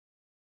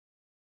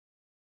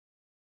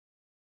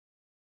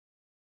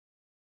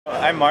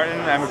I'm Martin,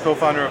 I'm a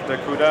co-founder of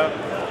Dakuda,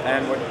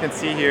 and what you can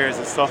see here is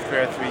a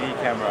software 3D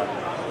camera.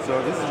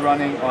 So this is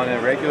running on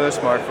a regular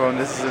smartphone.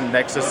 This is a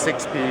Nexus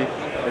 6P.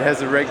 It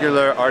has a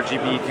regular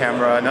RGB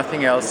camera,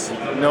 nothing else,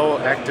 no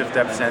active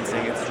depth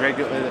sensing. It's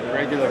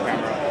regular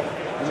camera.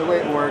 And the way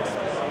it works,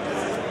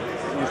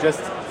 you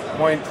just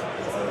point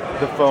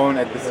the phone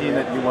at the scene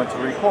that you want to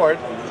record,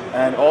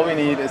 and all we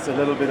need is a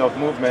little bit of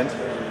movement,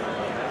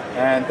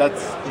 and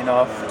that's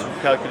enough to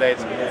calculate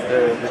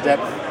the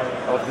depth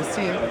of the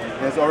scene. It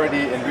has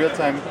already in real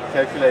time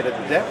calculated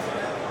the depth,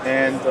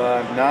 and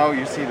now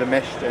you see the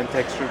meshed and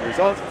textured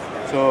result.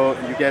 So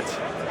you get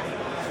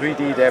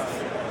 3D depth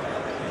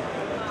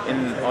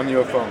on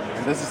your phone.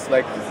 And this is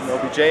like an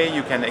OBJ,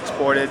 you can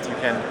export it, you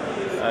can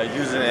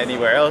use it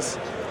anywhere else.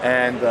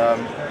 And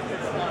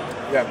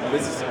yeah,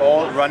 this is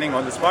all running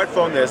on the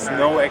smartphone. There's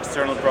no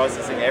external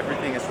processing,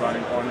 everything is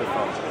running on the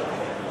phone.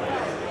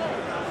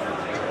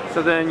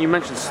 So then you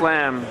mentioned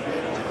SLAM.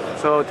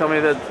 So tell me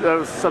that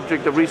was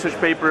subject to research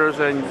papers,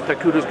 and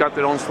Dakuda's got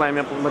their own SLAM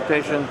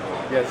implementation.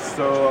 Yes,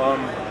 so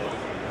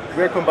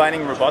we're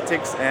combining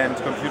robotics and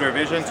computer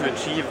vision to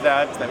achieve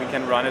that we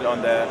can run it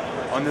on the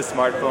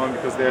smartphone,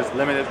 because there's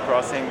limited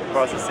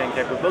processing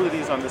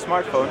capabilities on the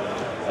smartphone.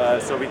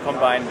 So we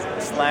combined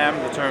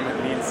SLAM, the term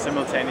means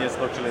simultaneous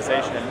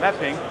localization and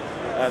mapping.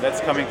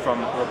 That's coming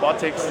from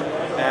robotics,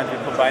 and we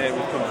combine it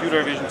with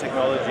computer vision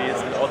technologies,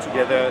 and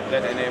altogether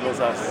that enables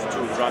us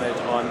to run it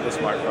on the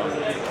smartphone.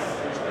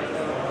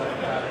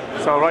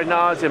 So right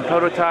now it's in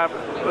prototype.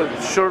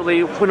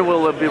 Shortly, when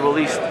will it be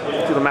released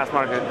to the mass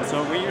market?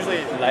 So we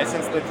usually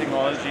license the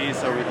technology.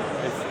 So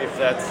if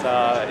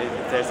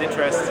there's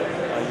interest,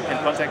 you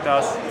can contact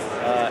us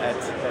at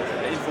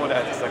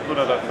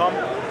info@dakuda.com.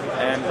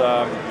 And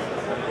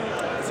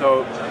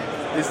so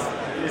this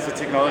is a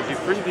technology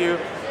preview,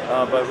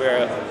 but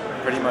we're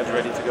pretty much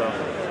ready to go.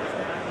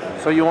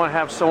 So you want to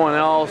have someone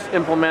else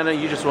implement it?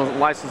 You just want to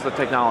license the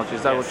technology?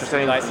 Is that what you're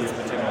saying? License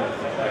the technology.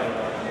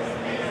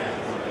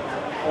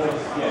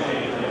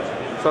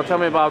 So tell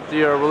me about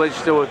your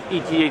relationship with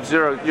ETH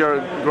Zurich. You're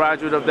a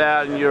graduate of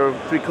that, and your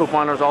three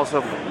co-founders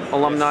also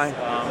alumni.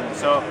 Yes.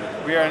 So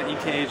we are an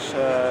ETH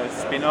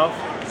spin-off.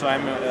 So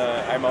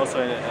I'm also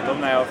an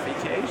alumni of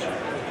ETH,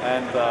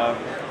 and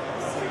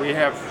we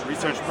have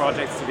research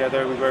projects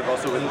together. We work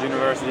also with the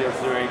University of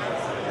Zurich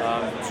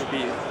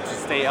to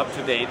stay up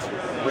to date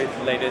with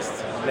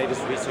latest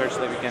research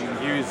that we can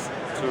use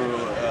to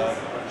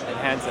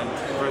enhance and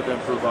further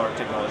improve our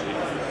technology.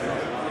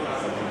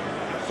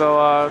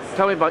 So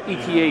tell me about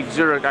ETH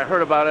Zurich. I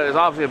heard about it. It's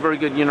obviously a very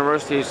good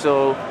university,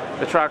 so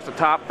it attracts the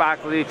top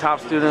faculty, top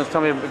students.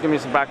 Give me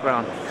some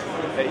background.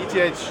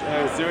 ETH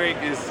Zurich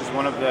is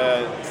one of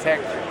the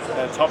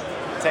top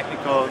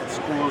technical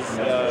schools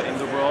in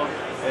the world.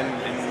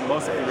 In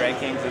most of the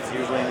rankings, it's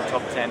usually in the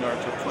top 10 or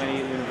top 20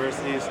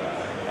 universities,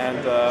 and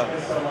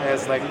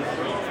has like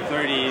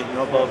 30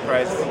 Nobel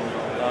Prize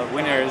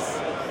winners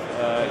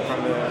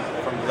from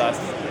the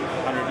last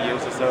 100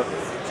 years or so.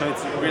 So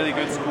it's a really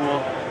good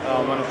school,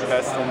 one of the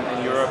best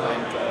in Europe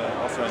and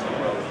also in the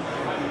world.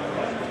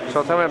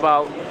 So tell me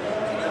about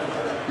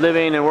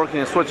living and working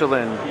in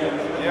Switzerland.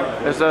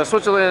 Yeah.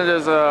 Switzerland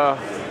is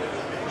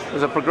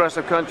a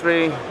progressive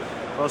country.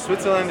 Well,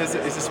 Switzerland is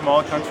a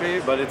small country,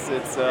 but it's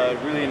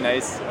really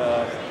nice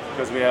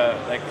because we have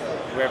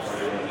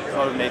a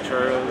lot of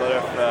nature, a lot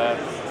of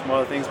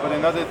smaller things. But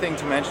another thing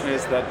to mention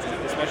is that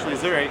especially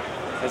Zurich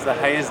has the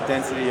highest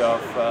density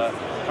of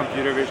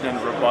computer vision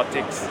and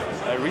robotics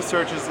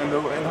researchers in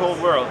the whole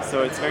world.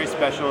 So it's very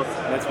special,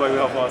 and that's why we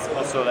have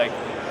also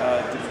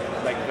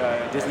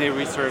Disney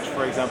Research,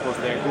 for example, is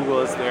there.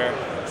 Google is there.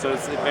 So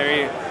it's a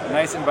very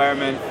nice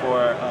environment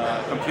for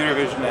computer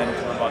vision and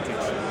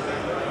robotics.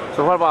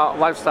 So what about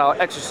lifestyle,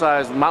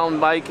 exercise, mountain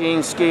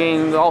biking,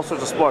 skiing, all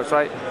sorts of sports,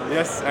 right?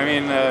 Yes, I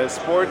mean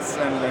sports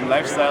and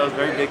lifestyle is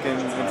very big in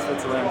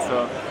Switzerland.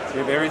 So you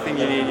have everything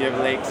you need. You have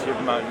lakes, you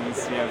have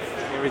mountains, you have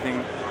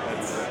everything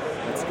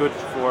that's good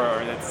for,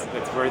 or that's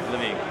worth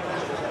living.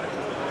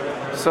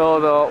 So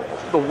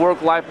the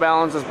work-life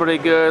balance is pretty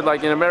good.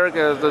 Like in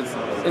America, it's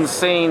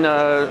insane,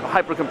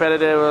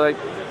 hyper-competitive. Like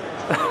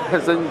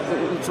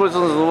in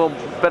Switzerland, is a little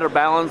better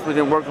balance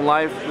between work and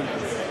life.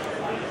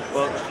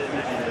 Well,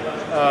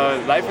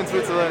 life in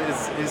Switzerland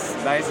is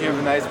nice. You have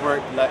a nice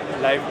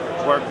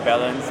life-work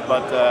balance,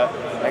 but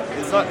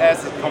it's not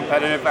as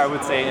competitive, I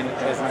would say,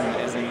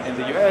 as in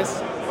the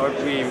US. But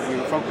we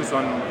focus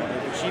on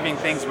achieving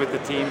things with the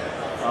team.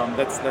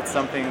 That's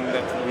something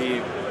that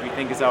we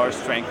think is our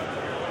strength,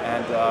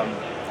 and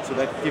so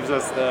that gives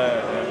us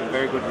the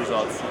very good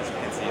results, as you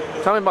can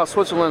see. Tell me about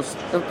Switzerland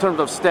in terms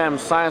of STEM,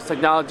 science,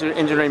 technology,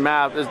 engineering,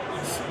 math. Is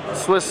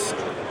Swiss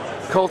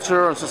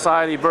culture and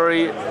society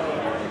very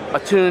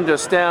attuned to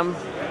STEM,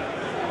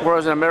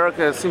 whereas in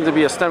America it seems to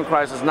be a STEM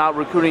crisis, not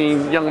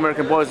recruiting young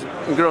American boys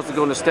and girls to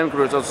go into STEM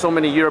careers. There's so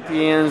many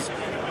Europeans,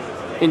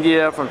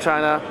 India, from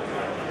China,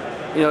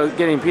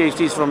 getting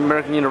PhDs from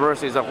American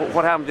universities.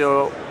 What happened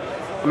to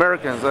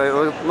Americans. They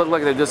look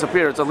like they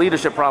disappeared. It's a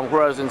leadership problem.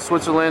 Whereas in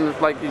Switzerland,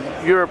 like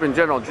Europe in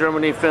general,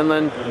 Germany,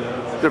 Finland,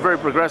 they're very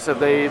progressive.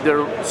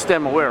 They're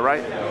STEM aware,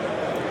 right?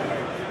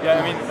 Yeah,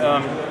 I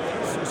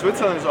mean,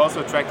 Switzerland is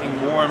also attracting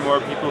more and more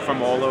people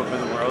from all over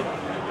the world.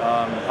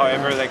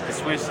 However, like the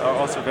Swiss are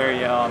also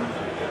very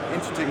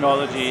into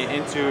technology,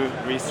 into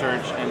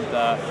research, and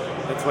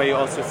that's why you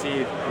also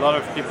see a lot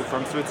of people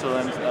from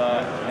Switzerland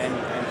and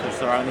the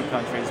surrounding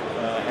countries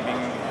having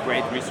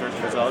great research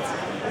results.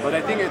 But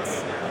I think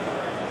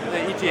the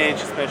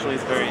ETH especially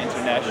is very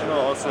international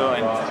also,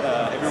 and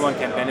everyone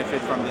can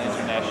benefit from the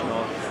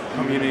international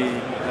community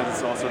that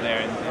is also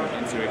there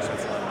in Zurich,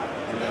 Switzerland.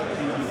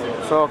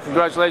 So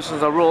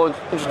congratulations, a real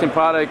interesting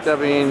product. I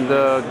mean,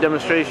 the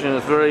demonstration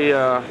is very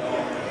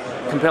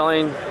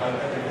compelling.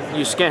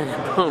 You scan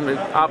it, boom, it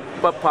up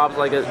pops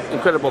like an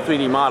incredible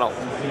 3D model.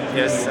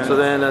 Yes. So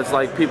then it's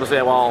like people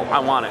say, well, I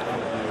want it.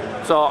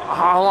 So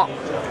how long,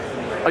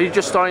 are you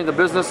just starting the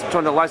business,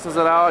 trying to license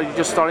it out? Are you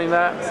just starting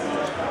that?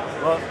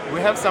 Well,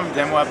 we have some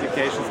demo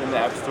applications in the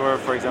App Store,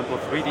 for example,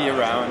 3D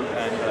Around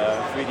and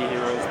 3D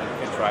Heroes that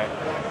you can try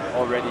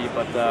already,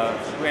 but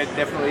we're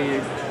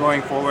definitely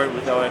going forward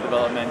with our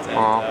development,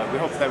 and we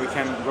hope that we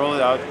can roll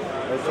it out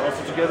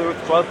also together with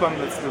Qualcomm.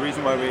 That's the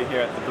reason why we're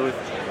here at the booth.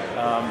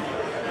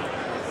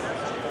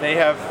 They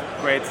have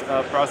great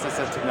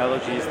processor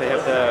technologies. They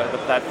have the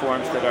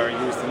platforms that are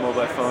used in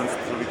mobile phones,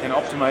 so we can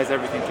optimize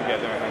everything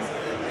together, and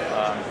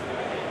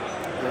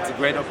that's a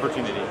great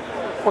opportunity.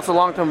 What's the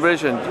long-term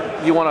vision?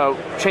 Do you want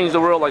to change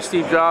the world like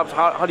Steve Jobs?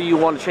 How do you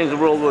want to change the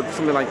world with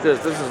something like this?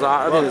 This is,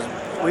 I think it's,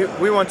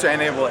 we want to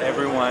enable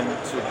everyone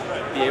to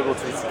be able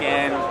to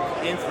scan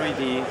in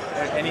 3D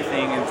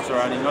anything in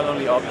surrounding, not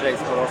only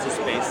objects but also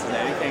space and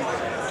everything,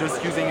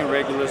 just using a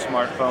regular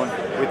smartphone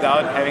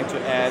without having to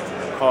add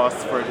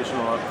costs for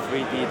additional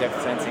 3D depth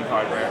sensing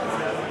hardware.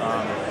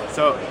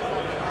 So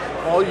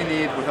all you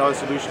need with our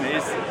solution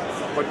is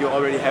what you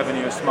already have in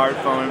your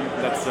smartphone.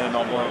 That's a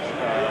normal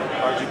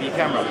RGB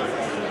camera.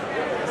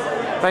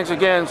 thanks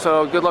again.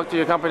 So good luck to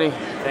your company.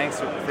 Thank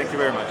you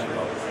very much.